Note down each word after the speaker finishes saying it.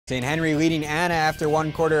St. Henry leading Anna after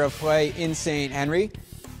 1 quarter of play in St. Henry.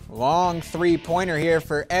 Long three-pointer here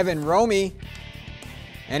for Evan Romy.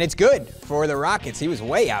 And it's good for the Rockets. He was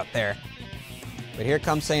way out there. But here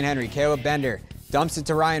comes St. Henry. Caleb Bender dumps it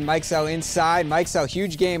to Ryan Mikesell inside. Mikesell,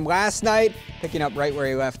 huge game last night, picking up right where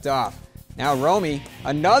he left off. Now Romy,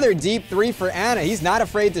 another deep three for Anna. He's not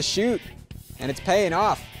afraid to shoot, and it's paying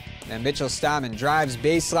off. Then Mitchell Stammen drives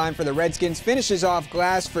baseline for the Redskins, finishes off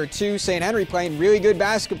glass for 2. St. Henry playing really good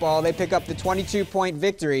basketball. They pick up the 22-point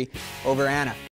victory over Anna.